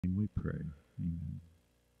We pray. Amen.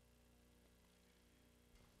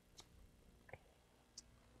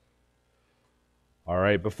 All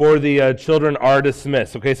right, before the children are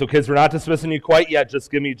dismissed. Okay, so kids, we're not dismissing you quite yet. Just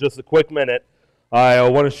give me just a quick minute. I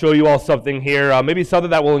want to show you all something here, maybe something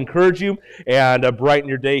that will encourage you and brighten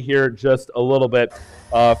your day here just a little bit.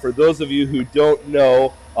 For those of you who don't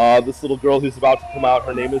know, this little girl who's about to come out,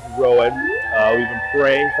 her name is Rowan. We've been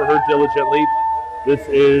praying for her diligently. This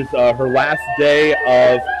is her last day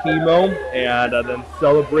of chemo, and then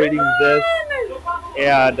celebrating this.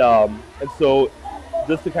 And so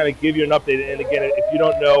just to kind of give you an update, and again, if you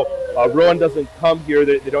don't know, Rowan doesn't come here.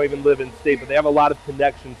 They don't even live in state, but they have a lot of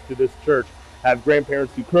connections to this church. Have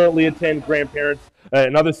grandparents who currently attend, grandparents,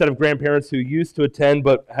 another set of grandparents who used to attend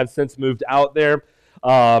but have since moved out there.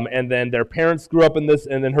 And then their parents grew up in this,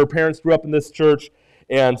 and then her parents grew up in this church.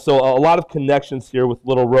 And so a lot of connections here with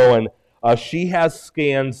little Rowan. She has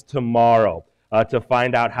scans tomorrow to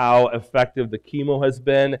find out how effective the chemo has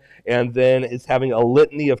been, and then is having a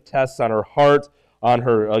litany of tests on her heart, on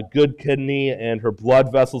her good kidney, and her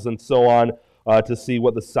blood vessels, and so on, to see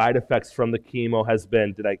what the side effects from the chemo has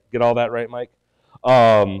been. Did I get all that right, Mike?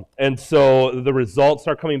 And so the results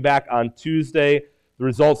are coming back on Tuesday. The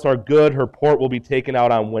results are good. Her port will be taken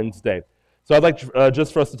out on Wednesday. So I'd like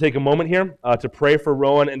just for us to take a moment here to pray for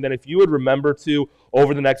Rowan, and then if you would remember to,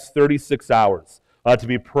 over the next 36 hours, to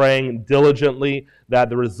be praying diligently that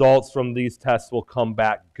the results from these tests will come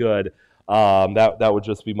back good. That would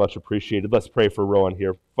just be much appreciated. Let's pray for Rowan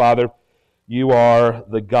here. Father, you are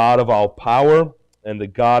the God of all power, and the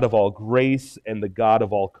God of all grace, and the God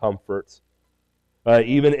of all comfort.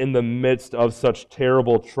 Even in the midst of such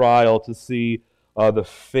terrible trial, to see the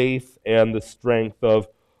faith and the strength of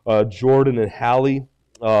Jordan and Hallie,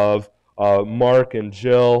 of Mark and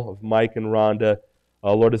Jill, of Mike and Rhonda,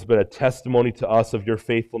 Lord, has been a testimony to us of your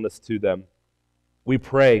faithfulness to them. We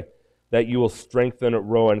pray that you will strengthen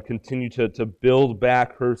Rowan, continue to build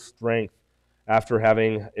back her strength after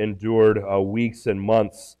having endured weeks and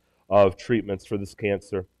months of treatments for this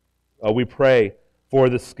cancer. We pray for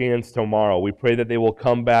the scans tomorrow. We pray that they will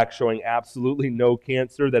come back showing absolutely no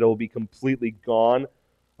cancer, that it will be completely gone.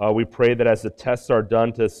 We pray that as the tests are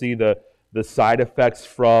done to see the side effects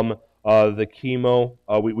from the chemo,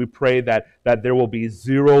 we pray that there will be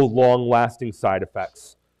zero long-lasting side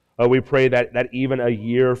effects. We pray that even a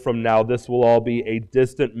year from now, this will all be a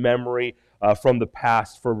distant memory from the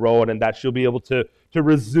past for Rowan, and that she'll be able to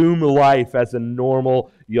resume life as a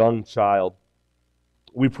normal young child.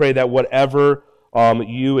 We pray that whatever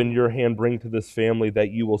you and your hand bring to this family,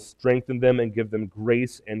 that you will strengthen them and give them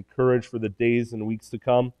grace and courage for the days and weeks to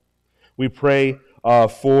come. We pray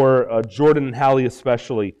for Jordan and Hallie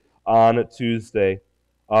especially on Tuesday.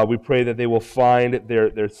 We pray that they will find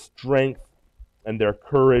their strength and their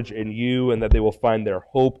courage in you, and that they will find their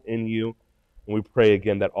hope in you. And we pray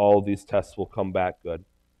again that all of these tests will come back good.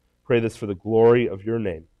 Pray this for the glory of your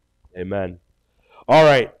name. Amen. All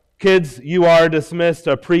right, kids, you are dismissed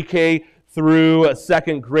pre-K through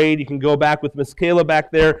second grade. You can go back with Miss Kayla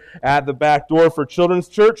back there at the back door for Children's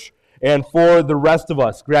Church. And for the rest of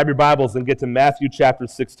us, grab your Bibles and get to Matthew chapter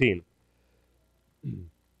 16.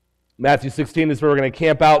 Matthew 16 is where we're going to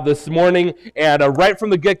camp out this morning. And right from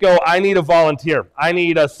the get-go, I need a volunteer. I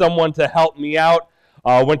need someone to help me out.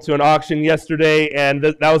 Went to an auction yesterday, and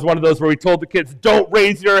that was one of those where we told the kids, don't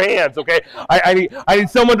raise your hands, okay? I need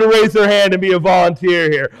someone to raise their hand and be a volunteer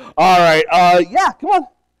here. All right. Yeah, come on.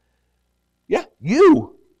 Yeah,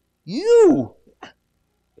 you.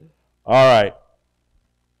 All right.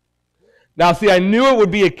 Now, see, I knew it would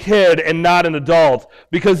be a kid and not an adult,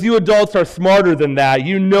 because you adults are smarter than that.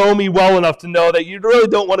 You know me well enough to know that you really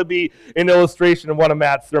don't want to be an illustration of one of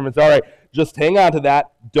Matt's sermons. All right, just hang on to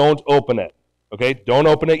that. Don't open it. Okay, don't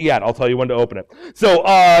open it yet. I'll tell you when to open it. So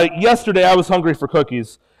yesterday I was hungry for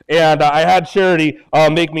cookies, and I had Charity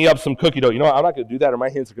make me up some cookie dough. You know what? I'm not going to do that, or my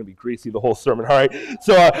hands are going to be greasy the whole sermon. All right.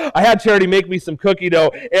 So I had Charity make me some cookie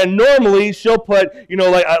dough, and normally she'll put,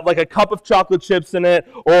 like a cup of chocolate chips in it,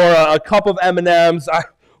 or a cup of M&Ms. I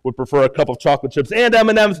would prefer a cup of chocolate chips and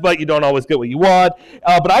M&Ms, but you don't always get what you want.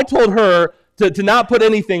 But I told her to not put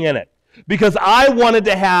anything in it, because I wanted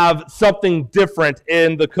to have something different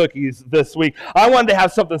in the cookies this week. I wanted to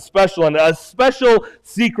have something special, and a special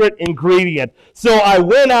secret ingredient. So I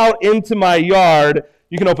went out into my yard.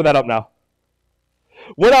 You can open that up now.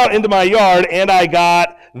 Went out into my yard, and I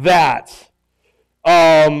got that.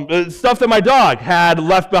 Stuff that my dog had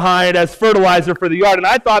left behind as fertilizer for the yard, and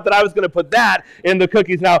I thought that I was going to put that in the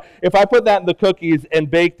cookies. Now, if I put that in the cookies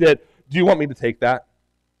and baked it, do you want me to take that?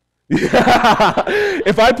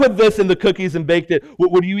 If I put this in the cookies and baked it,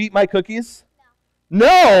 would you eat my cookies?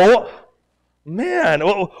 No. Man,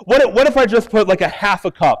 what if I just put like a half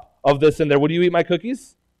a cup of this in there? Would you eat my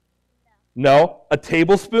cookies? No. A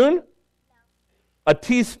tablespoon? A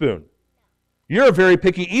teaspoon? You're a very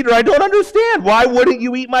picky eater. I don't understand. Why wouldn't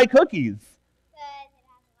you eat my cookies?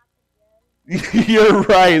 You're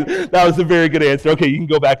right. That was a very good answer. Okay, you can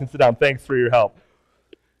go back and sit down. Thanks for your help.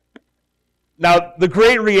 Now, the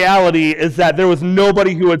great reality is that there was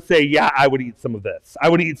nobody who would say, yeah, I would eat some of this. I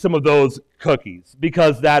would eat some of those cookies,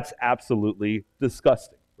 because that's absolutely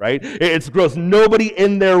disgusting, right? It's gross. Nobody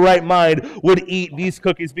in their right mind would eat these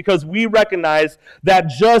cookies, because we recognize that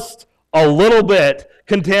just a little bit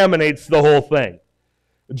contaminates the whole thing.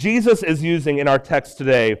 Jesus is using in our text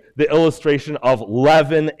today the illustration of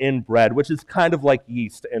leaven in bread, which is kind of like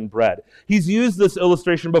yeast in bread. He's used this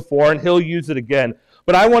illustration before, and he'll use it again.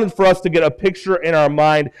 But I wanted for us to get a picture in our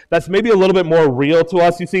mind that's maybe a little bit more real to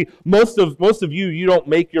us. You see, most of you don't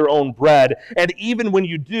make your own bread. And even when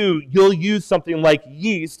you do, you'll use something like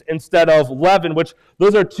yeast instead of leaven, which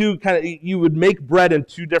those are two you would make bread in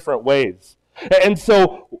two different ways. And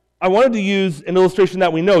so I wanted to use an illustration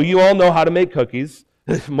that we know. You all know how to make cookies.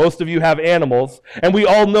 Most of you have animals. And we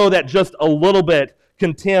all know that just a little bit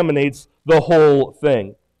contaminates the whole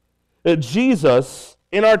thing. Jesus,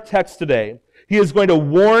 in our text today, he is going to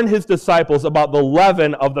warn his disciples about the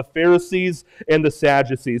leaven of the Pharisees and the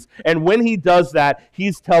Sadducees. And when he does that,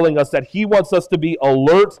 he's telling us that he wants us to be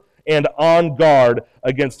alert and on guard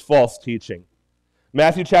against false teaching.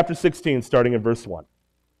 Matthew chapter 16, starting in verse 1.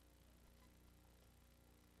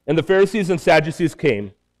 And the Pharisees and Sadducees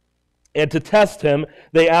came, and to test him,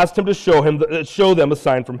 they asked him to show them a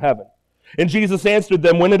sign from heaven. And Jesus answered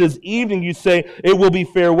them, when it is evening, you say, it will be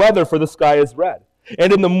fair weather, for the sky is red.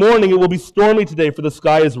 And in the morning it will be stormy today, for the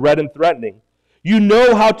sky is red and threatening. You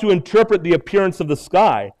know how to interpret the appearance of the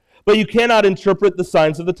sky, but you cannot interpret the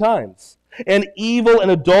signs of the times. An evil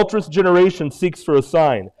and adulterous generation seeks for a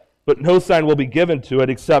sign, but no sign will be given to it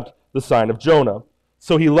except the sign of Jonah.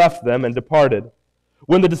 So he left them and departed.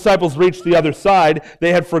 When the disciples reached the other side,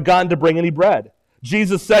 they had forgotten to bring any bread.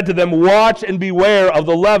 Jesus said to them, watch and beware of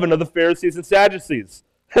the leaven of the Pharisees and Sadducees.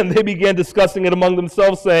 And they began discussing it among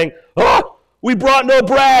themselves, saying, we brought no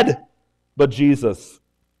bread. But Jesus,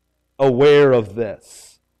 aware of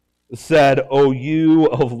this, said, O you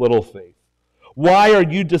of little faith, why are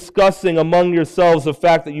you discussing among yourselves the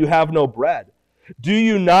fact that you have no bread? Do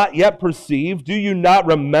you not yet perceive? Do you not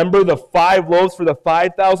remember the 5 loaves for the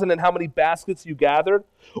 5,000 and how many baskets you gathered?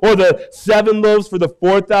 Or the 7 loaves for the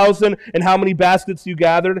 4,000 and how many baskets you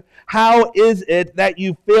gathered? How is it that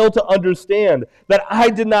you fail to understand that I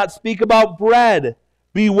did not speak about bread?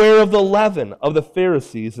 Beware of the leaven of the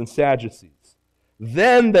Pharisees and Sadducees.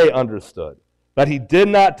 Then they understood that he did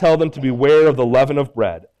not tell them to beware of the leaven of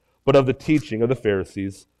bread, but of the teaching of the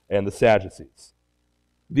Pharisees and the Sadducees.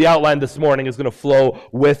 The outline this morning is going to flow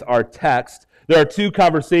with our text. There are 2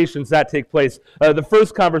 conversations that take place. The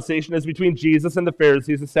first conversation is between Jesus and the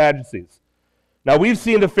Pharisees and Sadducees. Now, we've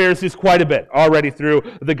seen the Pharisees quite a bit already through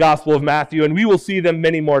the Gospel of Matthew, and we will see them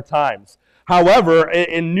many more times. However,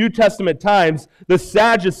 in New Testament times, the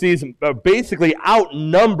Sadducees basically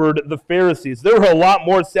outnumbered the Pharisees. There were a lot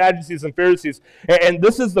more Sadducees than Pharisees, and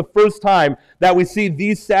this is the first time that we see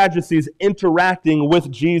these Sadducees interacting with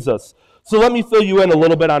Jesus. So let me fill you in a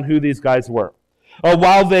little bit on who these guys were.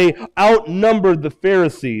 While they outnumbered the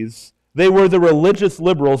Pharisees, they were the religious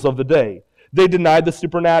liberals of the day. They denied the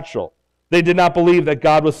supernatural. They did not believe that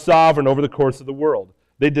God was sovereign over the course of the world.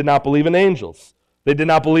 They did not believe in angels. They did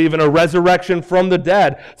not believe in a resurrection from the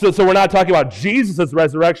dead. So we're not talking about Jesus'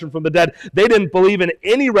 resurrection from the dead. They didn't believe in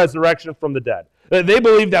any resurrection from the dead. They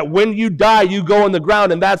believed that when you die, you go in the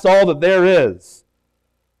ground, and that's all that there is.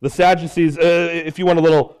 The Sadducees, if you want a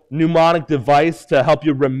little mnemonic device to help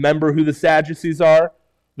you remember who the Sadducees are,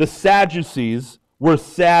 the Sadducees were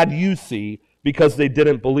sad-you-see because they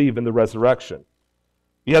didn't believe in the resurrection.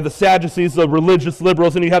 You have the Sadducees, the religious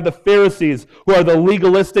liberals, and you have the Pharisees, who are the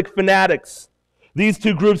legalistic fanatics. These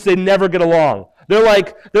 2 groups, they never get along. They're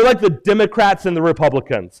like the Democrats and the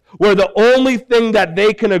Republicans, where the only thing that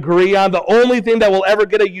they can agree on, the only thing that will ever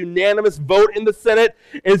get a unanimous vote in the Senate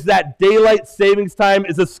is that daylight savings time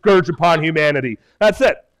is a scourge upon humanity. That's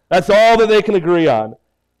it. That's all that they can agree on.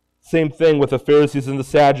 Same thing with the Pharisees and the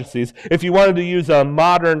Sadducees. If you wanted to use a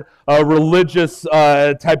modern religious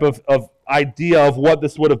type of idea of what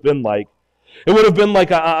this would have been like, it would have been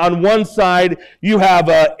like on one side, you have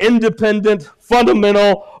independent,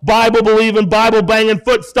 fundamental, Bible-believing, Bible-banging,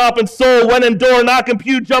 foot-stomping, soul-winning, door-knocking,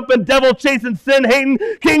 pew-jumping, devil-chasing, sin-hating,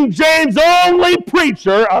 King James-only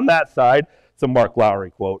preacher on that side. It's a Mark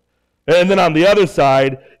Lowry quote. And then on the other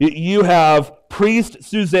side, you have Priest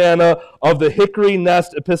Susanna of the Hickory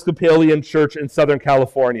Nest Episcopalian Church in Southern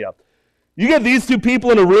California. You get these two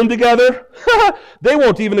people in a room together, they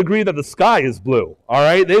won't even agree that the sky is blue, all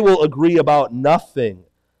right? They will agree about nothing.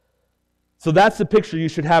 So that's the picture you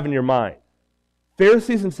should have in your mind.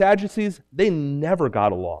 Pharisees and Sadducees, they never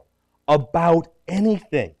got along about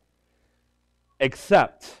anything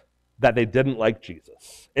except that they didn't like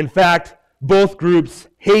Jesus. In fact, both groups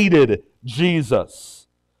hated Jesus.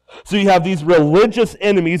 So you have these religious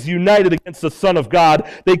enemies united against the Son of God.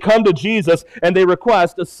 They come to Jesus and they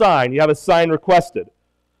request a sign. You have a sign requested.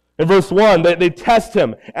 In verse 1, they test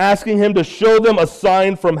him, asking him to show them a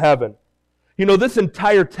sign from heaven. You know, this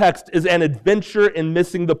entire text is an adventure in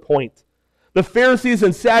missing the point. The Pharisees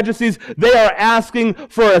and Sadducees, they are asking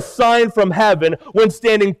for a sign from heaven when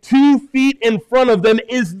standing 2 feet in front of them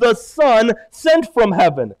is the Son sent from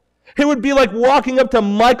heaven. It would be like walking up to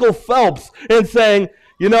Michael Phelps and saying,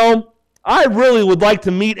 you know, I really would like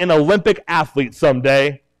to meet an Olympic athlete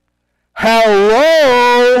someday.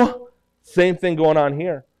 Hello? Same thing going on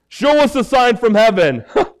here. Show us a sign from heaven.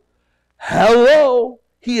 Hello?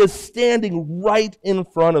 He is standing right in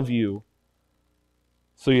front of you.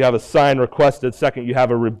 So you have a sign requested. Second, you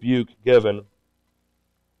have a rebuke given.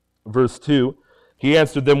 Verse 2, he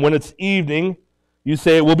answered them, when it's evening, you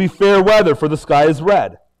say it will be fair weather, for the sky is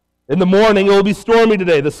red. In the morning, it will be stormy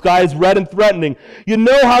today. The sky is red and threatening. You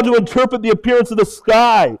know how to interpret the appearance of the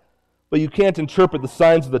sky, but you can't interpret the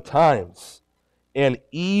signs of the times. An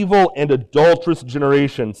evil and adulterous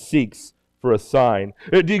generation seeks for a sign.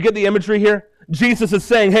 Do you get the imagery here? Jesus is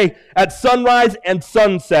saying, hey, at sunrise and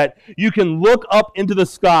sunset, you can look up into the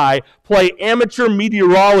sky, play amateur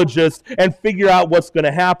meteorologist, and figure out what's going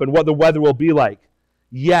to happen, what the weather will be like.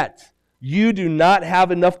 Yet, you do not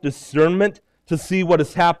have enough discernment to see what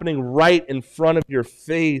is happening right in front of your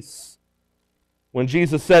face. When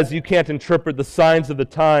Jesus says you can't interpret the signs of the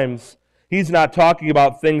times, he's not talking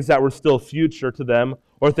about things that were still future to them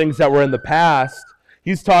or things that were in the past.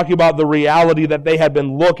 He's talking about the reality that they had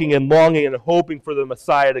been looking and longing and hoping for the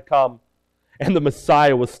Messiah to come. And the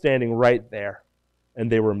Messiah was standing right there,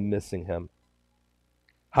 and they were missing him.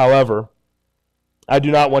 However, I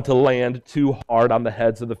do not want to land too hard on the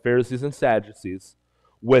heads of the Pharisees and Sadducees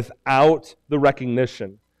without the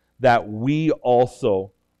recognition that we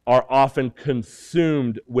also are often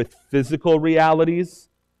consumed with physical realities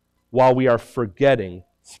while we are forgetting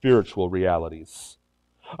spiritual realities.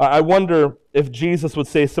 I wonder if Jesus would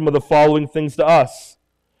say some of the following things to us.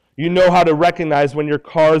 You know how to recognize when your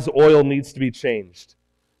car's oil needs to be changed,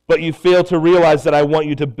 but you fail to realize that I want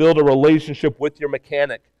you to build a relationship with your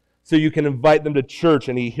mechanic so you can invite them to church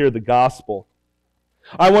and hear the gospel.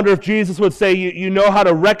 I wonder if Jesus would say, you know how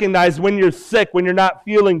to recognize when you're sick, when you're not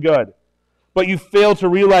feeling good, but you fail to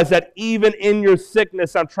realize that even in your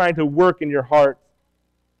sickness, I'm trying to work in your heart.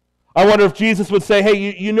 I wonder if Jesus would say,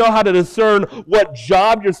 hey, you know how to discern what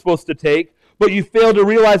job you're supposed to take, but you fail to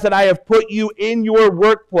realize that I have put you in your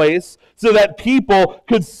workplace so that people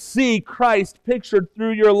could see Christ pictured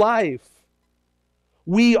through your life.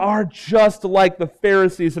 We are just like the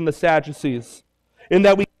Pharisees and the Sadducees in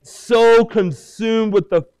that we are so consumed with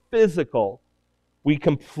the physical, we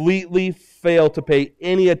completely fail to pay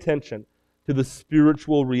any attention to the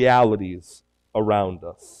spiritual realities around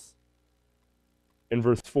us. In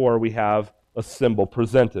verse 4, we have a symbol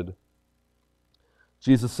presented.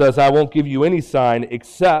 Jesus says, I won't give you any sign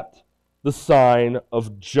except the sign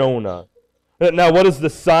of Jonah. Now, what is the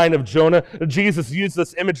sign of Jonah? Jesus used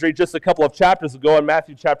this imagery just a couple of chapters ago in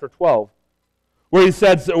Matthew chapter 12, where he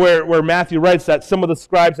says, where Matthew writes that some of the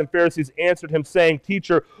scribes and Pharisees answered him, saying,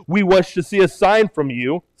 Teacher, we wish to see a sign from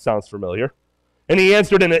you. Sounds familiar. And he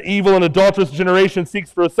answered, an evil and adulterous generation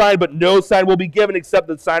seeks for a sign, but no sign will be given except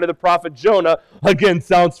the sign of the prophet Jonah. Again,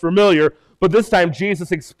 sounds familiar. But this time,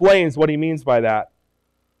 Jesus explains what he means by that.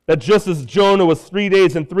 That just as Jonah was 3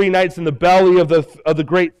 days and 3 nights in the belly of the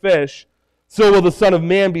great fish, so will the Son of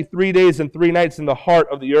Man be 3 days and 3 nights in the heart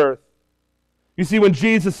of the earth. You see, when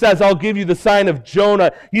Jesus says, I'll give you the sign of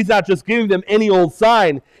Jonah, he's not just giving them any old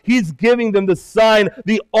sign. He's giving them the sign,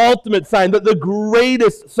 the ultimate sign, the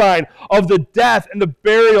greatest sign of the death and the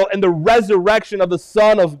burial and the resurrection of the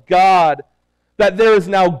Son of God. That there is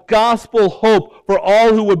now gospel hope for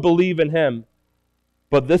all who would believe in him.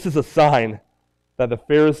 But this is a sign that the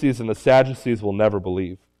Pharisees and the Sadducees will never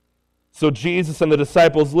believe. So Jesus and the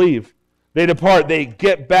disciples leave. They depart. They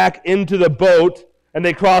get back into the boat, and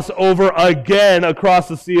they cross over again across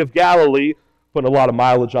the Sea of Galilee, putting a lot of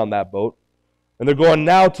mileage on that boat. And they're going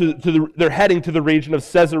now they're heading to the region of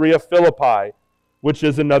Caesarea Philippi, which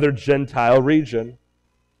is another Gentile region.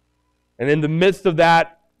 And in the midst of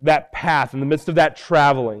that that path, in the midst of that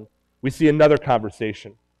traveling, we see another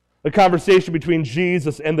conversation. A conversation between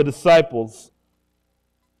Jesus and the disciples.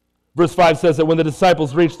 Verse 5 says that when the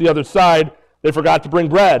disciples reached the other side, they forgot to bring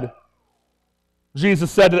bread.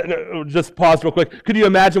 Jesus said, just pause real quick, could you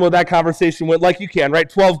imagine what that conversation went like? You can, right?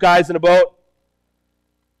 12 guys in a boat.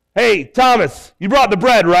 Hey, Thomas, you brought the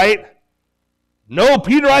bread, right? No,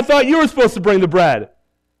 Peter, I thought you were supposed to bring the bread.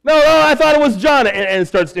 No, I thought it was John. And it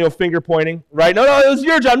starts, finger pointing, right? No, it was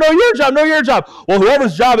your job. No, your job. No, your job. Well,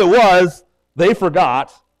 whoever's job it was, they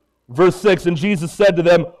forgot. Verse 6, and Jesus said to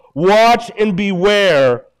them, watch and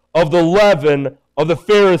beware of the leaven of the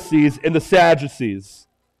Pharisees and the Sadducees.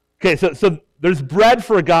 Okay, so there's bread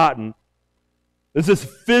forgotten. There's this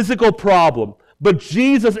physical problem. But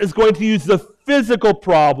Jesus is going to use the physical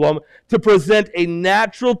problem to present a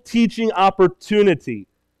natural teaching opportunity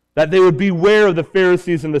that they would beware of the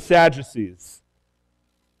Pharisees and the Sadducees.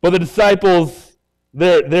 But the disciples,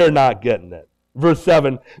 they're not getting it. Verse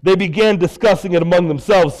 7, they began discussing it among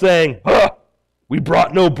themselves, saying, we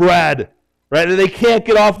brought no bread. Right? And they can't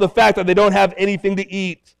get off the fact that they don't have anything to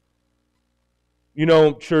eat.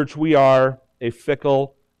 Church, we are a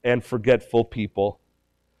fickle and forgetful people.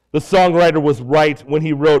 The songwriter was right when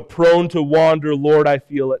he wrote, prone to wander, Lord, I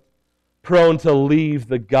feel it. Prone to leave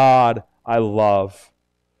the God I love.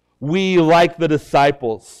 We, like the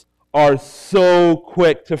disciples, are so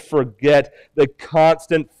quick to forget the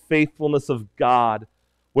constant faithfulness of God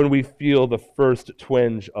when we feel the first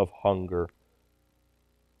twinge of hunger.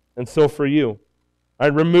 And so for you, I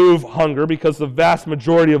remove hunger because the vast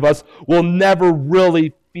majority of us will never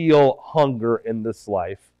really feel hunger in this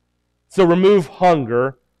life. So remove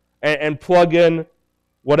hunger and plug in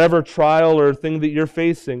whatever trial or thing that you're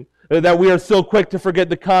facing. That we are so quick to forget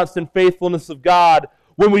the constant faithfulness of God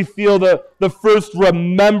when we feel the first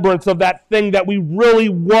remembrance of that thing that we really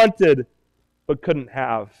wanted but couldn't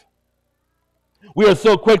have. We are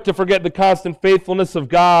so quick to forget the constant faithfulness of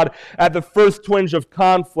God at the first twinge of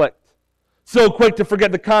conflict. So quick to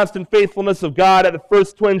forget the constant faithfulness of God at the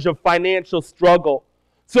first twinge of financial struggle.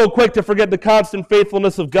 So quick to forget the constant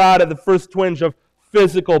faithfulness of God at the first twinge of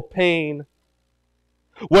physical pain.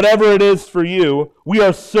 Whatever it is for you, we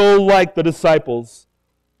are so like the disciples,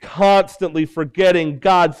 constantly forgetting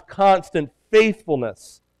God's constant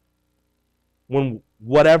faithfulness when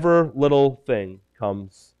whatever little thing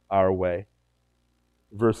comes our way.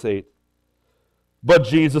 Verse 8. But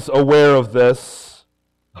Jesus, aware of this,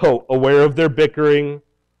 aware of their bickering,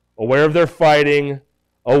 aware of their fighting,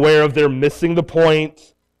 aware of their missing the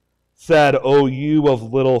point, said, O you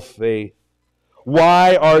of little faith,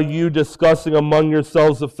 why are you discussing among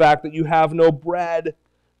yourselves the fact that you have no bread?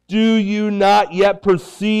 Do you not yet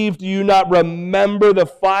perceive, do you not remember the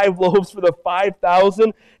 5 loaves for the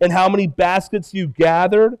 5,000 and how many baskets you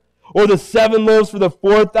gathered? Or the 7 loaves for the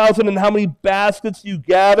 4,000 and how many baskets you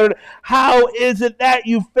gathered? How is it that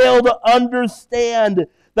you fail to understand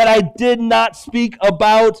that I did not speak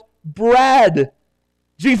about bread?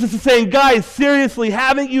 Jesus is saying, guys, seriously,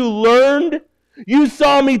 haven't you learned? You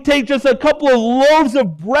saw me take just a couple of loaves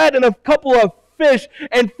of bread and a couple of fish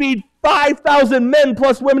and feed 5,000 men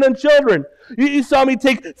plus women and children. You saw me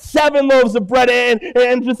take 7 loaves of bread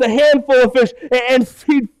and just a handful of fish and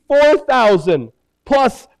feed 4,000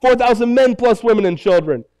 men plus women and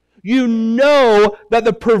children. You know that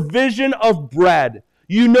the provision of bread,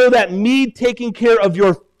 you know that me taking care of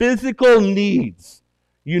your physical needs,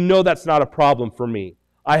 you know that's not a problem for me.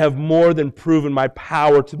 I have more than proven my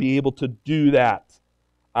power to be able to do that.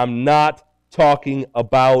 I'm not talking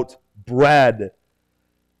about bread.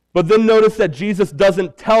 But then notice that Jesus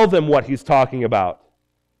doesn't tell them what he's talking about.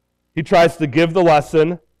 He tries to give the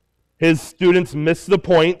lesson. His students miss the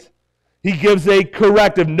point. He gives a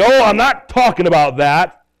corrective. No, I'm not talking about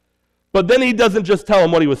that. But then he doesn't just tell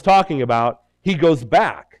them what he was talking about. He goes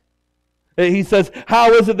back. He says,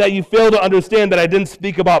 how is it that you fail to understand that I didn't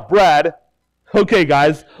speak about bread? Okay,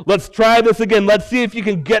 guys, let's try this again. Let's see if you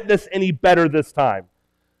can get this any better this time.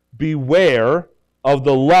 Beware of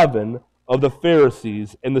the leaven of the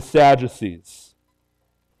Pharisees and the Sadducees.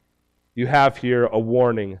 You have here a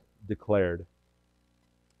warning declared.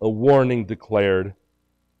 A warning declared.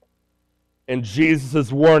 And Jesus'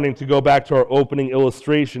 warning, to go back to our opening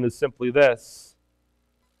illustration, is simply this: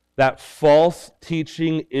 that false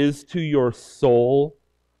teaching is to your soul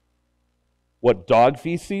what dog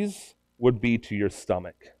feces would be to your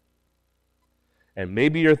stomach. And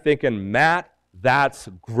maybe you're thinking, Matt, that's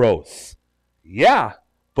gross. Yeah,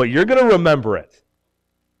 but you're going to remember it.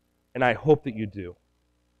 And I hope that you do.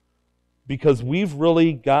 Because we've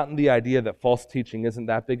really gotten the idea that false teaching isn't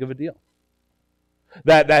that big of a deal.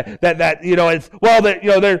 That it's, well, that,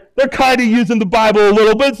 they're kind of using the Bible a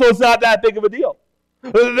little bit, so it's not that big of a deal.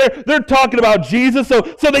 They're talking about Jesus, so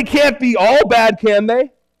they can't be all bad, can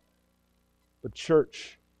they? But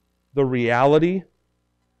church, the reality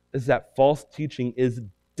is that false teaching is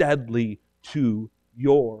deadly to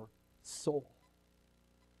your soul.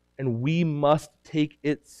 And we must take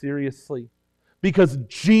it seriously because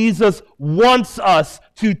Jesus wants us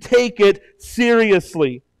to take it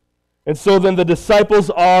seriously. And so then the disciples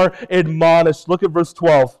are admonished. Look at verse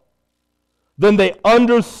 12. Then they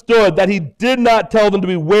understood that he did not tell them to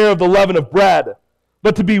beware of the leaven of bread,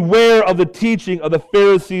 but to beware of the teaching of the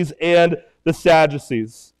Pharisees and the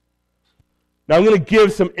Sadducees. Now I'm going to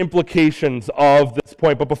give some implications of this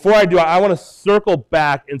point, but before I do, I want to circle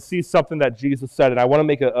back and see something that Jesus said, and I want to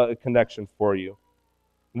make a connection for you.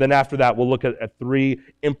 And then after that, we'll look at three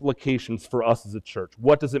implications for us as a church.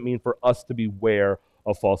 What does it mean for us to beware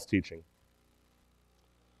of false teaching?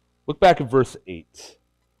 Look back at verse 8.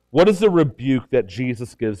 What is the rebuke that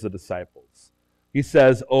Jesus gives the disciples? He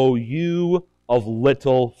says, "O you of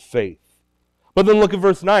little faith." But then look at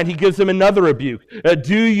verse 9. He gives them another rebuke.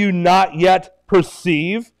 "Do you not yet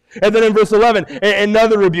perceive?" And then in verse 11,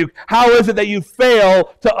 another rebuke. "How is it that you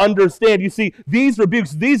fail to understand?" You see, these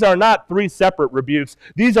rebukes, these are not three separate rebukes.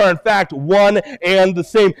 These are, in fact, one and the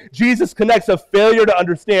same. Jesus connects a failure to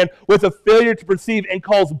understand with a failure to perceive and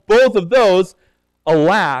calls both of those a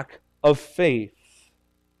lack of faith.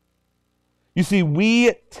 You see,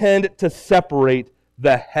 we tend to separate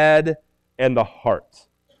the head and the heart.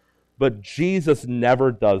 But Jesus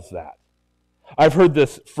never does that. I've heard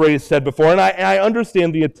this phrase said before, and I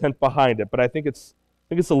understand the intent behind it, but I think it's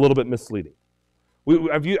a little bit misleading.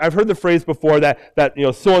 I've heard the phrase before that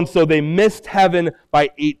so-and-so, they missed heaven by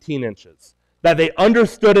 18 inches. That they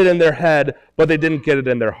understood it in their head, but they didn't get it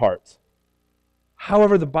in their heart.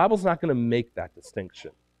 However, the Bible's not going to make that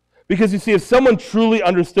distinction. Because you see, if someone truly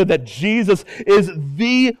understood that Jesus is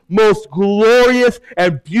the most glorious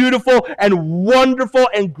and beautiful and wonderful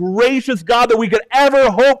and gracious God that we could ever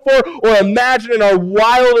hope for or imagine in our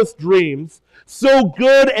wildest dreams, so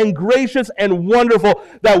good and gracious and wonderful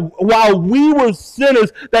that while we were sinners,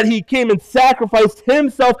 that he came and sacrificed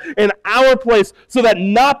himself in our place so that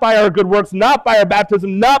not by our good works, not by our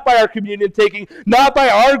baptism, not by our communion taking, not by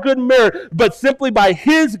our good merit, but simply by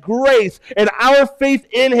his grace and our faith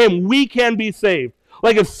in him, we can be saved.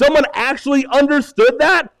 Like if someone actually understood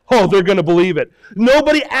that, oh, they're going to believe it.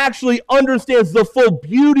 Nobody actually understands the full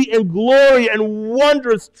beauty and glory and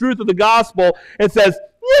wondrous truth of the gospel and says,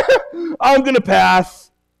 yeah, I'm going to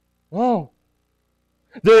pass. Oh.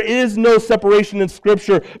 There is no separation in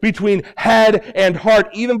Scripture between head and heart,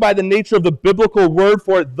 even by the nature of the biblical word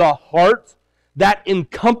for it, the heart, that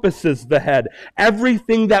encompasses the head.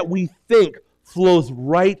 Everything that we think flows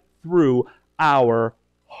right through our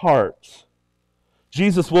heart.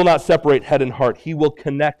 Jesus will not separate head and heart. He will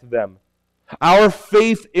connect them. Our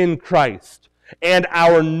faith in Christ and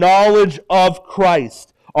our knowledge of Christ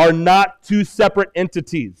are not two separate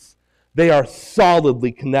entities. They are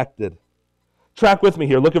solidly connected. Track with me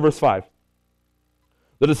here. Look at verse 5.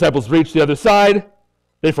 The disciples reached the other side.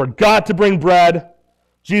 They forgot to bring bread.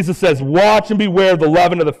 Jesus says, "Watch and beware of the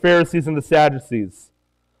leaven of the Pharisees and the Sadducees."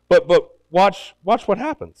 But watch what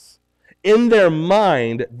happens. In their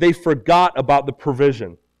mind, they forgot about the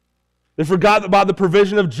provision. They forgot about the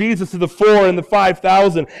provision of Jesus to the 4,000 and the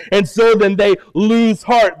 5,000. And so then they lose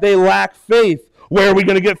heart. They lack faith. Where are we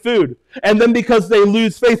going to get food? And then because they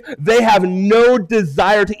lose faith, they have no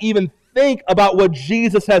desire to even think about what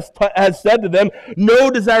Jesus has said to them, no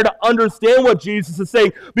desire to understand what Jesus is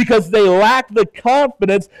saying, because they lack the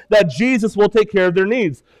confidence that Jesus will take care of their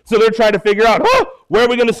needs. So they're trying to figure out, where are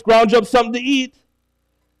we going to scrounge up something to eat?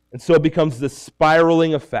 And so it becomes this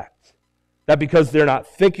spiraling effect, that because they're not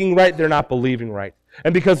thinking right, they're not believing right.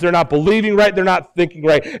 And because they're not believing right, they're not thinking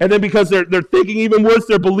right. And then because they're thinking even worse,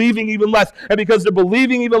 they're believing even less. And because they're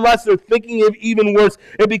believing even less, they're thinking even worse.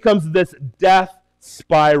 It becomes this death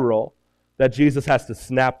spiral that Jesus has to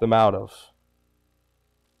snap them out of.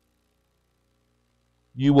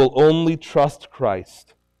 You will only trust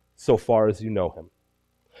Christ so far as you know him.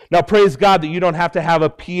 Now, praise God that you don't have to have a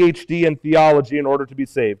PhD in theology in order to be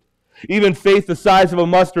saved. Even faith the size of a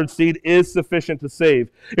mustard seed is sufficient to save.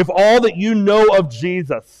 If all that you know of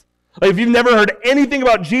Jesus, like if you've never heard anything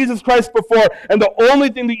about Jesus Christ before, and the only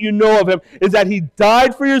thing that you know of him is that he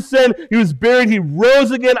died for your sin, he was buried, he rose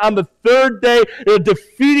again on the third day,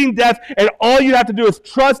 defeating death, and all you have to do is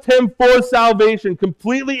trust him for salvation,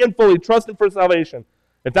 completely and fully trust him for salvation.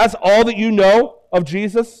 If that's all that you know of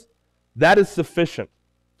Jesus, that is sufficient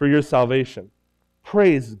for your salvation.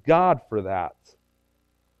 Praise God for that.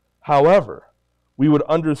 However, we would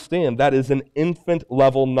understand that is an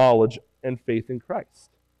infant-level knowledge and faith in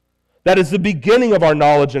Christ. That is the beginning of our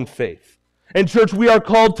knowledge and faith. And church, we are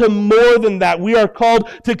called to more than that. We are called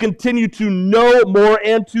to continue to know more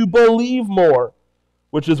and to believe more,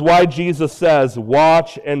 which is why Jesus says,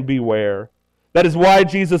 watch and beware. That is why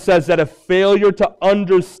Jesus says that a failure to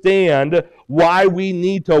understand why we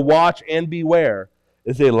need to watch and beware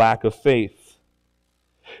is a lack of faith.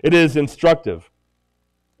 It is instructive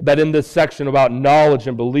that in this section about knowledge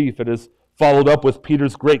and belief, it is followed up with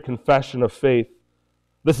Peter's great confession of faith.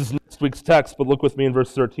 This is next week's text, but look with me in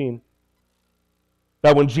verse 13.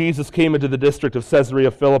 That when Jesus came into the district of Caesarea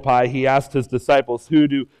Philippi, he asked his disciples, who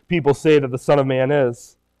do people say that the Son of Man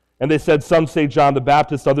is? And they said, some say John the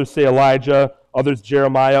Baptist, others say Elijah, others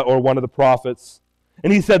Jeremiah, or one of the prophets.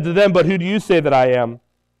 And he said to them, but who do you say that I am?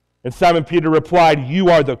 And Simon Peter replied, you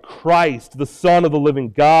are the Christ, the Son of the living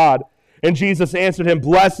God. And Jesus answered him,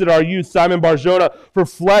 blessed are you, Simon Bar-Jonah, for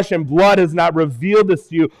flesh and blood has not revealed this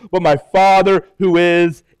to you, but my Father who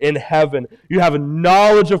is in heaven. You have a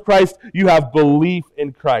knowledge of Christ, you have belief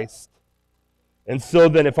in Christ. And so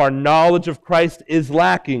then, if our knowledge of Christ is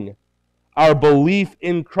lacking, our belief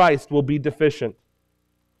in Christ will be deficient.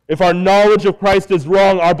 If our knowledge of Christ is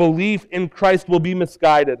wrong, our belief in Christ will be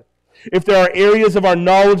misguided. If there are areas of our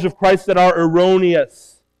knowledge of Christ that are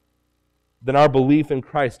erroneous, then our belief in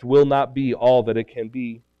Christ will not be all that it can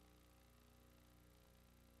be.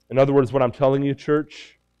 In other words, what I'm telling you,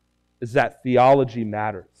 church, is that theology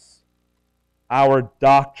matters. Our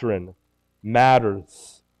doctrine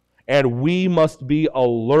matters. And we must be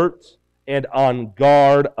alert and on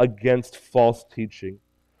guard against false teaching.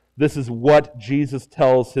 This is what Jesus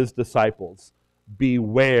tells his disciples.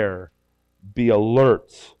 Beware, be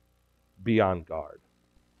alert, be on guard.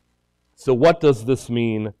 So what does this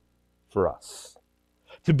mean for us?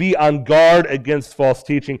 To be on guard against false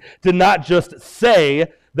teaching, to not just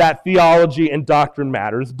say that theology and doctrine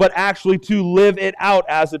matters, but actually to live it out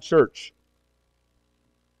as a church.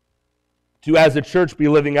 To, as a church, be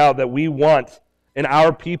living out that we want in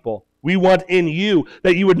our people, we want in you,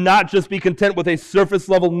 that you would not just be content with a surface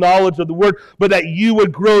level knowledge of the Word, but that you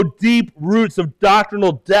would grow deep roots of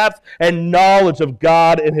doctrinal depth and knowledge of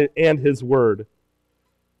God and His Word.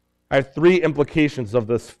 I have three implications of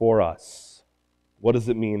this for us. What does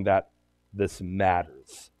it mean that this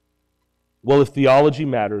matters? Well, if theology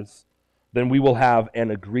matters, then we will have an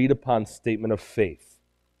agreed upon statement of faith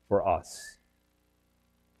for us.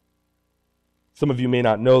 Some of you may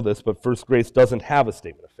not know this, but First Grace doesn't have a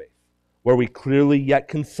statement of faith where we clearly yet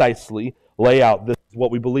concisely lay out this is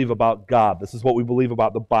what we believe about God, this is what we believe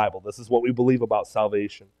about the Bible, this is what we believe about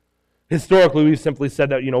salvation. Historically, we've simply said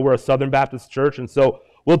that, we're a Southern Baptist church, and so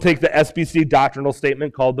we'll take the SBC doctrinal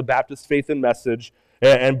statement called the Baptist Faith and Message,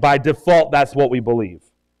 and by default, that's what we believe.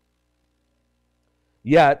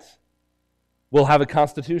 Yet, we'll have a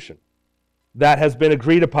constitution that has been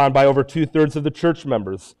agreed upon by over 2/3 of the church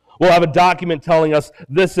members. We'll have a document telling us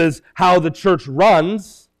this is how the church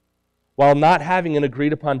runs, while not having an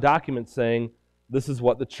agreed upon document saying this is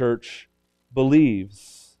what the church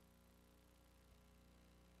believes.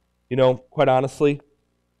 Quite honestly,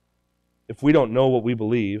 if we don't know what we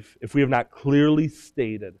believe, if we have not clearly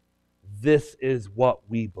stated this is what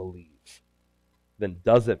we believe, then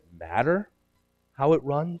does it matter how it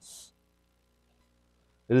runs?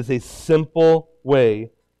 It is a simple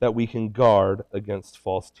way that we can guard against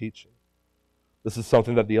false teaching. This is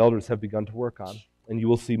something that the elders have begun to work on, and you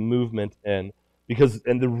will see movement in.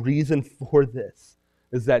 And the reason for this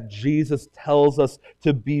is that Jesus tells us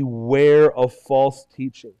to beware of false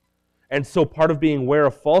teaching. And so part of being aware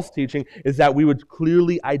of false teaching is that we would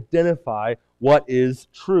clearly identify what is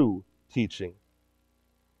true teaching.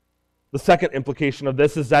 The second implication of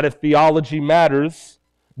this is that if theology matters,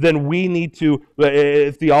 then we need to,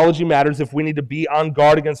 if theology matters, if we need to be on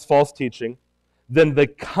guard against false teaching, then the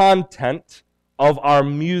content of our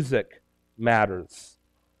music matters.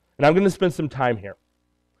 And I'm going to spend some time here,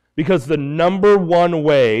 because the number one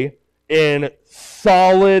way in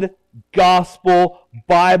solid gospel,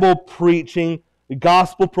 Bible preaching,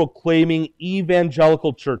 gospel proclaiming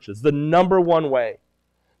evangelical churches, the number one way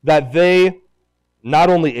that they not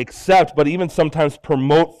only accept, but even sometimes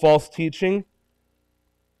promote false teaching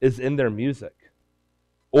is in their music,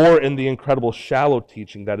 or in the incredible shallow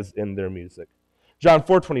teaching that is in their music. John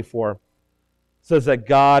 4:24 says that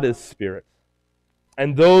God is spirit,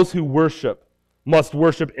 and those who worship must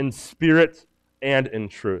worship in spirit and in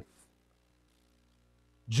truth.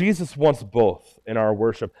 Jesus wants both in our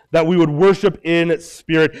worship, that we would worship in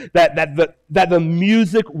spirit, that the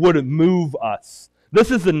music would move us. This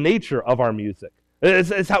is the nature of our music,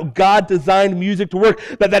 It's how God designed music to work,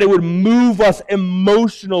 that it would move us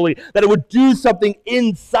emotionally, that it would do something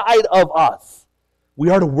inside of us. We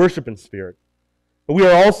are to worship in spirit. We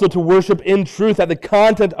are also to worship in truth, that the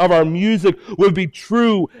content of our music would be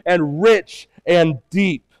true and rich and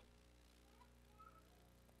deep.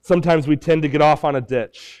 Sometimes we tend to get off on a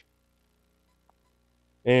ditch.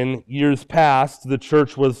 In years past, the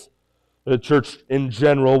church in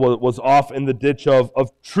general was off in the ditch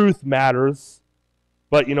of truth matters.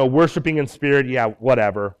 But, worshiping in spirit, yeah,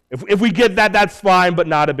 whatever. If we get that, that's fine, but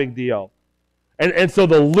not a big deal. And so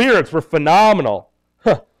the lyrics were phenomenal.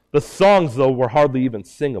 The songs, though, were hardly even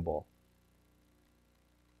singable.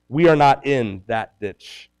 We are not in that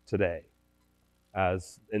ditch today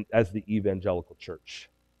as the evangelical church.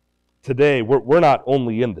 Today, we're not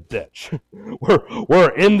only in the ditch. We're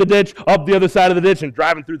in the ditch, up the other side of the ditch, and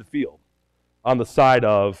driving through the field on the side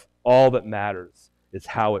of all that matters is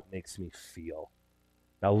how it makes me feel.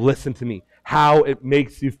 Now listen to me. How it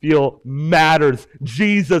makes you feel matters.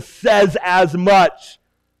 Jesus says as much,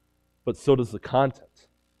 but so does the content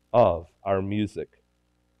of our music.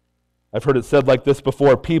 I've heard it said like this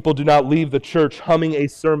before: people do not leave the church humming a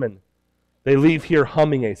sermon. They leave here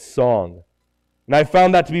humming a song. And I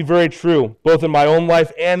found that to be very true, both in my own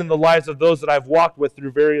life and in the lives of those that I've walked with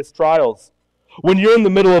through various trials. When you're in the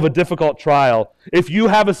middle of a difficult trial, if you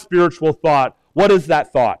have a spiritual thought, what is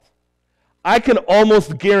that thought? I can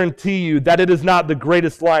almost guarantee you that it is not the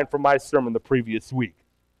greatest line from my sermon the previous week.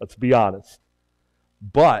 Let's be honest.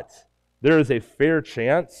 But there is a fair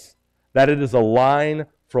chance that it is a line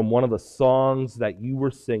from one of the songs that you were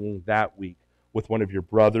singing that week with one of your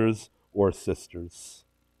brothers or sisters.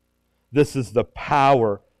 This is the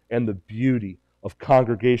power and the beauty of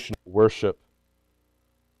congregational worship.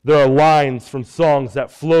 There are lines from songs that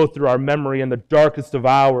flow through our memory in the darkest of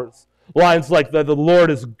hours. Lines like the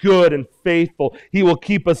Lord is good and faithful. He will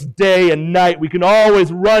keep us day and night. We can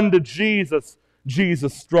always run to Jesus,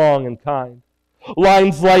 Jesus strong and kind.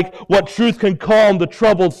 Lines like, what truth can calm the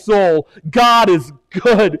troubled soul? God is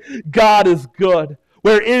good. God is good.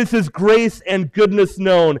 Where is His grace and goodness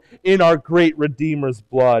known? In our great Redeemer's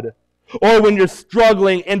blood. Or when you're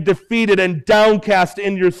struggling and defeated and downcast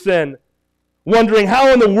in your sin, wondering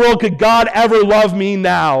how in the world could God ever love me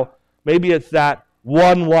now? Maybe it's that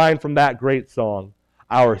one line from that great song.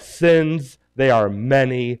 Our sins, they are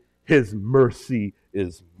many. His mercy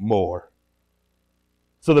is more.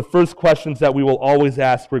 So the first questions that we will always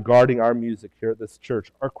ask regarding our music here at this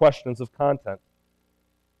church are questions of content.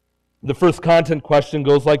 The first content question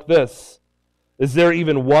goes like this: is there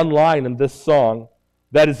even one line in this song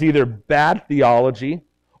that is either bad theology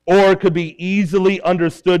or could be easily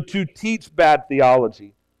understood to teach bad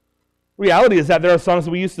theology? Reality is that there are songs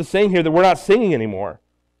that we used to sing here that we're not singing anymore,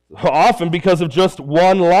 often because of just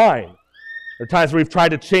one line. There are times where we've tried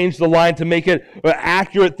to change the line to make it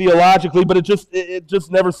accurate theologically, but it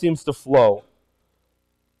just never seems to flow.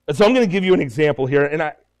 And so I'm going to give you an example here, and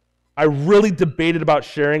I really debated about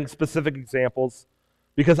sharing specific examples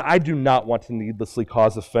because I do not want to needlessly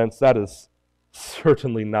cause offense. That is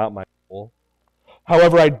certainly not my goal.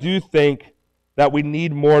 However, I do think that we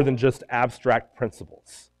need more than just abstract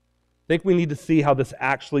principles. I think we need to see how this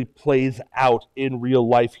actually plays out in real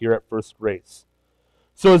life here at First Grace.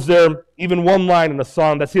 So is there even one line in a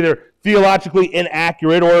song that's either theologically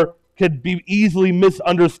inaccurate or could be easily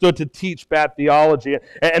misunderstood to teach bad theology?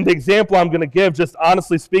 And the example I'm going to give, just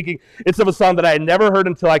honestly speaking, it's of a song that I had never heard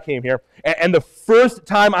until I came here. And the first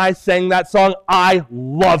time I sang that song, I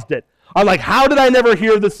loved it. I'm like, how did I never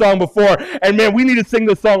hear this song before? And man, we need to sing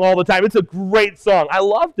this song all the time. It's a great song. I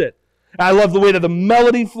loved it. I love the way that the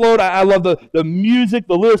melody flowed. I love the music,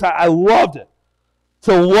 the lyrics. I loved it.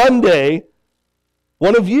 So one day,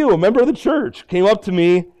 one of you, a member of the church, came up to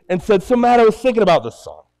me and said, so Matt, I was thinking about this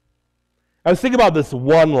song. I was thinking about this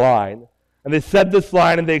one line. And they said this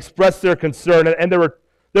line and they expressed their concern. And there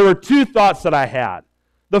were two thoughts that I had.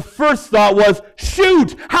 The first thought was,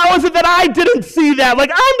 shoot, how is it that I didn't see that?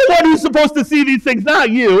 Like, I'm the one who's supposed to see these things, not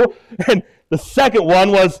you. And the second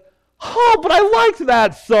one was, oh, but I liked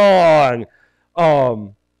that song.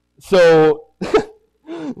 So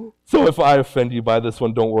if I offend you by this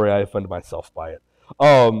one, don't worry, I offend myself by it.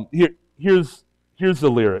 Here's the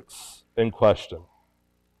lyrics in question.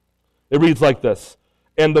 It reads like this: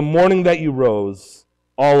 and the morning that you rose,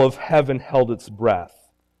 all of heaven held its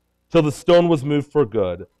breath, till the stone was moved for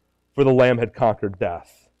good, for the Lamb had conquered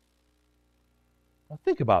death. Now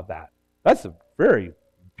think about that. That's a very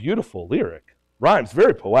beautiful lyric. Rhymes,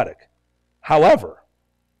 very poetic. However,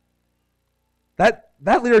 that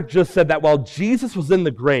lyric just said that while Jesus was in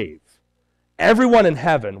the grave, everyone in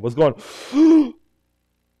heaven was going,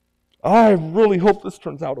 I really hope this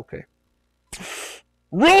turns out okay.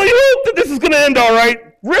 Really hope that this is going to end all right.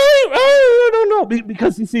 Really? Oh, I don't know.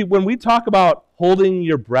 Because you see, when we talk about holding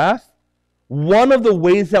your breath, one of the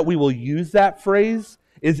ways that we will use that phrase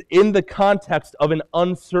is in the context of an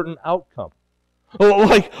uncertain outcome.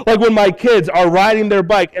 Like when my kids are riding their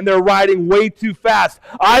bike and they're riding way too fast,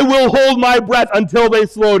 I will hold my breath until they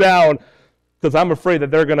slow down because I'm afraid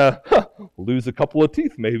that they're going to lose a couple of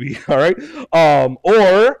teeth maybe, all right?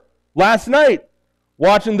 Or last night,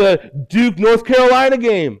 watching the Duke North Carolina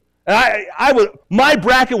game. And my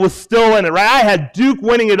bracket was still in it, right? I had Duke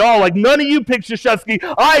winning it all. Like none of you picked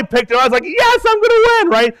Krzyzewski. I picked it. I was like, yes, I'm going to win,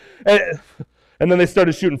 right? And then they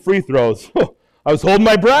started shooting free throws. I was holding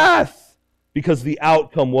my breath because the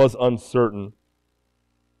outcome was uncertain.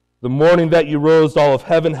 The morning that you rose, all of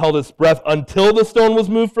heaven held its breath until the stone was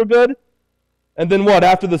moved for good. And then what?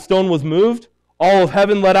 After the stone was moved, all of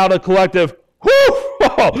heaven let out a collective,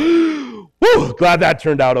 whoo! Whew, glad that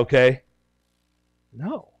turned out okay.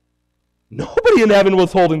 No. Nobody in heaven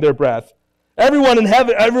was holding their breath. Everyone in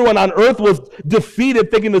heaven, everyone on earth was defeated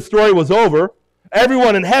thinking the story was over.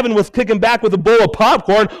 Everyone in heaven was kicking back with a bowl of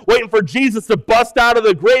popcorn, waiting for Jesus to bust out of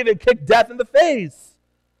the grave and kick death in the face.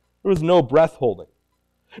 There was no breath holding.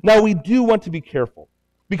 Now, we do want to be careful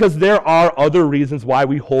because there are other reasons why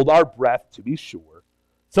we hold our breath, to be sure.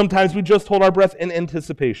 Sometimes we just hold our breath in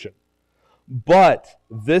anticipation. But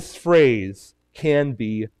this phrase can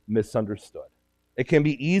be misunderstood. It can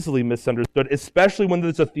be easily misunderstood, especially when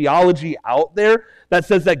there's a theology out there that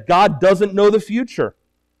says that God doesn't know the future.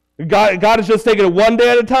 God is just taking it one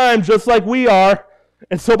day at a time, just like we are.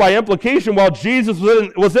 And so by implication, while Jesus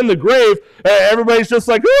was in the grave, everybody's just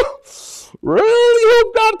like, really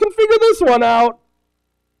hope God can figure this one out.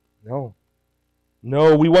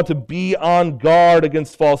 No, we want to be on guard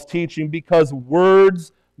against false teaching because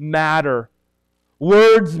words matter.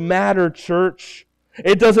 Words matter, church.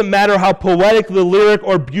 It doesn't matter how poetic the lyric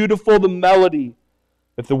or beautiful the melody.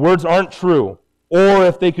 If the words aren't true, or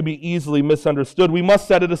if they could be easily misunderstood, we must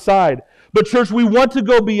set it aside. But church, we want to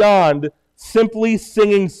go beyond simply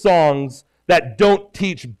singing songs that don't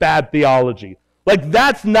teach bad theology. Like,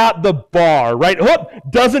 that's not the bar, right?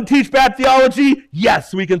 Doesn't teach bad theology?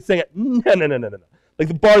 Yes, we can sing it. No. Like,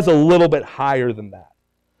 the bar's a little bit higher than that.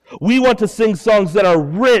 We want to sing songs that are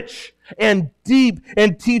rich and deep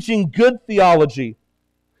and teaching good theology.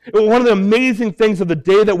 One of the amazing things of the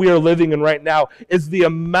day that we are living in right now is the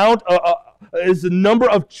number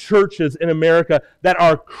of churches in America that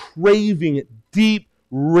are craving deep,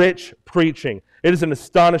 rich preaching. It is an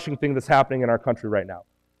astonishing thing that's happening in our country right now.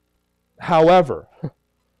 However,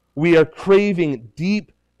 we are craving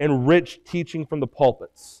deep and rich teaching from the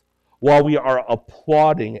pulpits while we are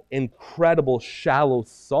applauding incredible, shallow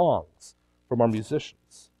songs from our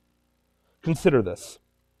musicians. Consider this.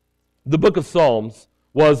 The book of Psalms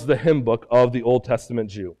was the hymn book of the Old Testament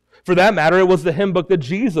Jew. For that matter, it was the hymn book that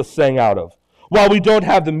Jesus sang out of. While we don't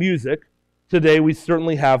have the music, today we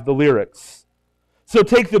certainly have the lyrics. So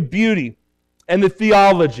take the beauty and the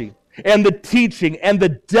theology and the teaching and the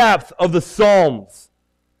depth of the Psalms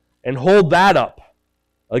and hold that up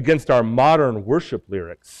against our modern worship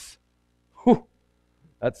lyrics. Whew,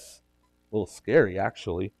 that's a little scary,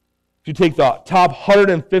 actually. If you take the top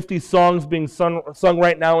 150 songs being sung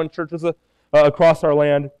right now in churches across our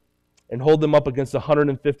land and hold them up against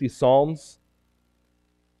 150 psalms,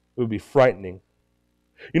 it would be frightening.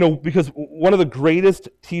 You know, because one of the greatest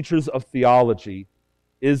teachers of theology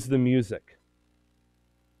is the music.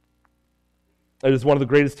 It is one of the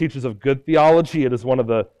greatest teachers of good theology. It is one of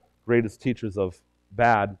the greatest teachers of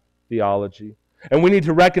bad theology. And we need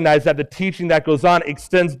to recognize that the teaching that goes on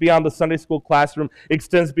extends beyond the Sunday school classroom,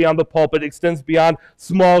 extends beyond the pulpit, extends beyond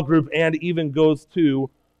small group, and even goes to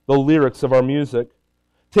the lyrics of our music.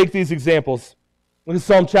 Take these examples. Look at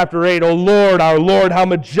Psalm chapter 8. O Lord, our Lord, how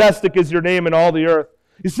majestic is your name in all the earth.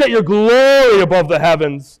 You set your glory above the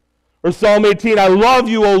heavens. Or Psalm 18, I love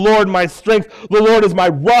you, O Lord, my strength. The Lord is my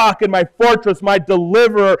rock and my fortress, my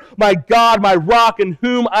deliverer, my God, my rock, in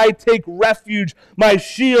whom I take refuge, my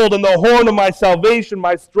shield and the horn of my salvation,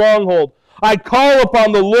 my stronghold. I call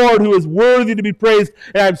upon the Lord who is worthy to be praised,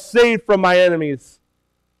 and I'm saved from my enemies.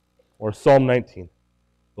 Or Psalm 19,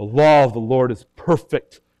 the law of the Lord is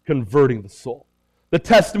perfect, converting the soul. The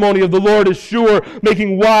testimony of the Lord is sure,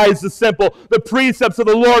 making wise the simple. The precepts of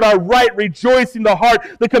the Lord are right, rejoicing the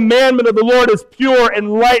heart. The commandment of the Lord is pure,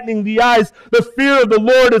 enlightening the eyes. The fear of the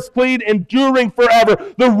Lord is clean, enduring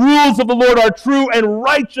forever. The rules of the Lord are true and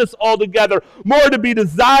righteous altogether. More to be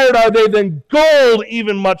desired are they than gold,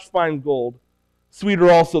 even much fine gold. Sweeter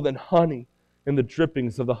also than honey and the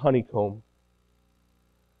drippings of the honeycomb.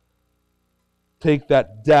 Take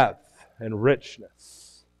that depth and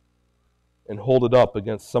richness and hold it up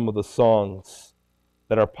against some of the songs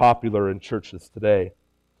that are popular in churches today.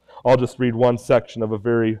 I'll just read one section of a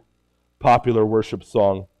very popular worship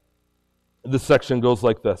song. This section goes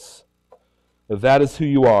like this. That is who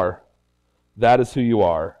you are. That is who you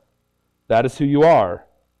are. That is who you are.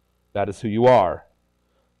 That is who you are.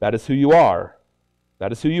 That is who you are.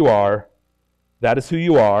 That is who you are. That is who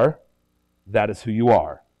you are. That is who you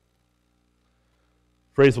are.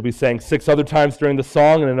 Phrase will be sang 6 other times during the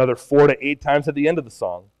song and another 4 to 8 times at the end of the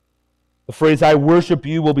song. The phrase I worship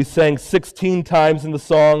you will be sang 16 times in the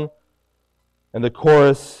song, and the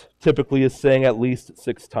chorus typically is sang at least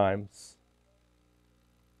 6 times.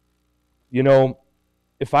 You know,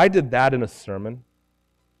 if I did that in a sermon,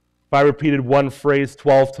 if I repeated one phrase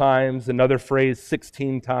 12 times, another phrase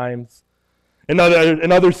 16 times,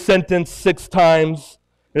 another sentence 6 times,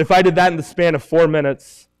 and if I did that in the span of 4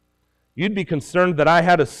 minutes, you'd be concerned that I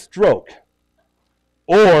had a stroke,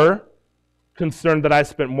 or concerned that I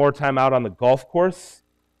spent more time out on the golf course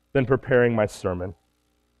than preparing my sermon.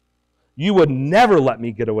 You would never let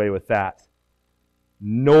me get away with that,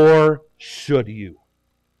 nor should you.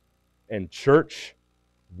 And church,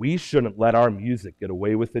 we shouldn't let our music get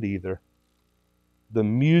away with it either. The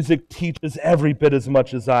music teaches every bit as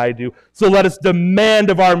much as I do. So let us demand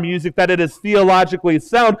of our music that it is theologically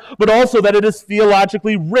sound, but also that it is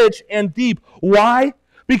theologically rich and deep. Why?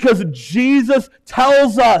 Because Jesus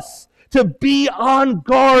tells us to be on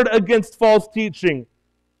guard against false teaching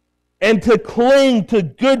and to cling to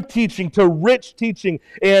good teaching, to rich teaching,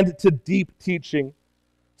 and to deep teaching.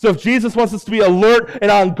 So if Jesus wants us to be alert and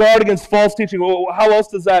on guard against false teaching, how else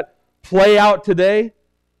does that play out today?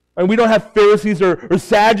 And we don't have Pharisees or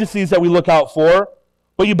Sadducees that we look out for,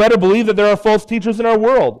 but you better believe that there are false teachers in our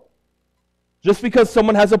world. Just because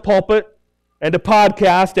someone has a pulpit and a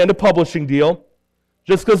podcast and a publishing deal,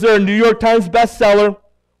 just because they're a New York Times bestseller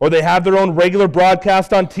or they have their own regular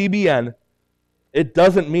broadcast on TBN, it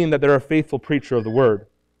doesn't mean that they're a faithful preacher of the word.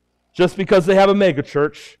 Just because they have a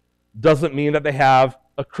megachurch doesn't mean that they have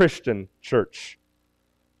a Christian church.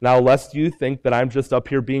 Now, lest you think that I'm just up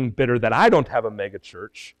here being bitter that I don't have a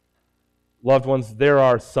megachurch, loved ones, there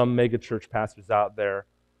are some megachurch pastors out there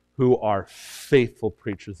who are faithful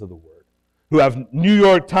preachers of the word, who have New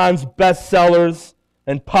York Times bestsellers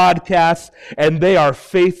and podcasts, and they are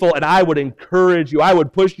faithful, and I would encourage you, I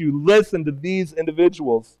would push you, listen to these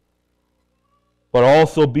individuals. But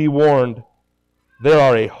also be warned, there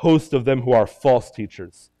are a host of them who are false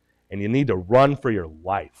teachers, and you need to run for your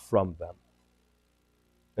life from them.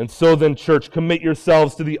 And so then, church, commit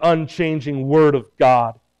yourselves to the unchanging Word of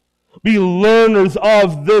God. Be learners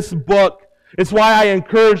of this book. It's why I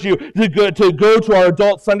encourage you to go to our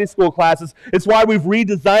adult Sunday school classes. It's why we've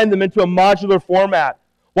redesigned them into a modular format.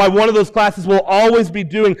 Why one of those classes will always be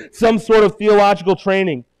doing some sort of theological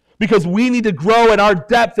training. Because we need to grow in our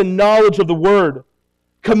depth and knowledge of the Word.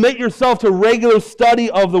 Commit yourself to regular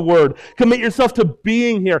study of the Word. Commit yourself to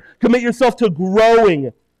being here. Commit yourself to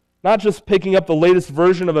growing. Not just picking up the latest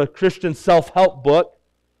version of a Christian self-help book,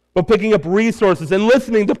 but picking up resources and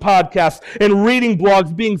listening to podcasts and reading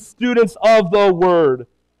blogs, being students of the Word,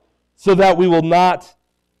 so that we will not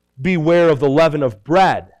beware of the leaven of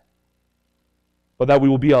bread, but that we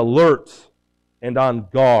will be alert and on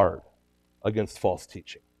guard against false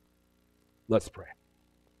teaching. Let's pray.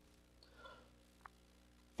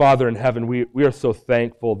 Father in heaven, we are so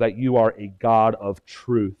thankful that you are a God of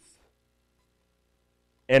truth.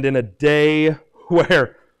 And in a day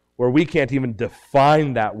where we can't even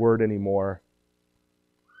define that word anymore,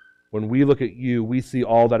 when we look at you, we see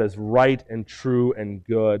all that is right and true and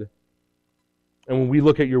good. And when we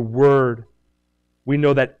look at your word, we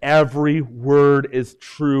know that every word is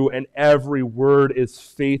true and every word is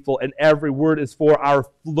faithful and every word is for our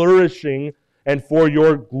flourishing and for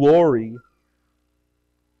your glory.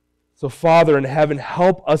 So, Father in heaven,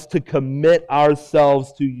 help us to commit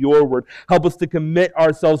ourselves to your word. Help us to commit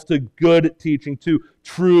ourselves to good teaching, to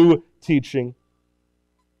true teaching.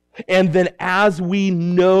 And then as we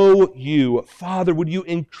know you, Father, would you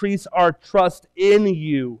increase our trust in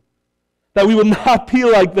you? That we would not be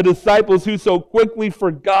like the disciples who so quickly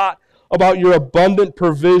forgot about your abundant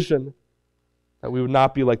provision. That we would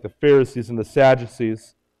not be like the Pharisees and the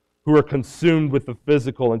Sadducees who were consumed with the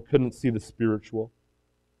physical and couldn't see the spiritual.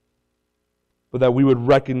 But that we would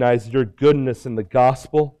recognize your goodness in the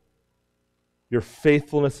gospel, your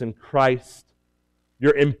faithfulness in Christ,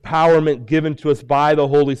 your empowerment given to us by the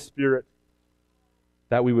Holy Spirit,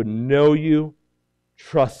 that we would know you,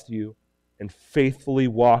 trust you, and faithfully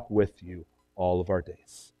walk with you all of our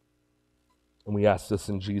days. And we ask this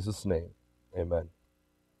in Jesus' name. Amen.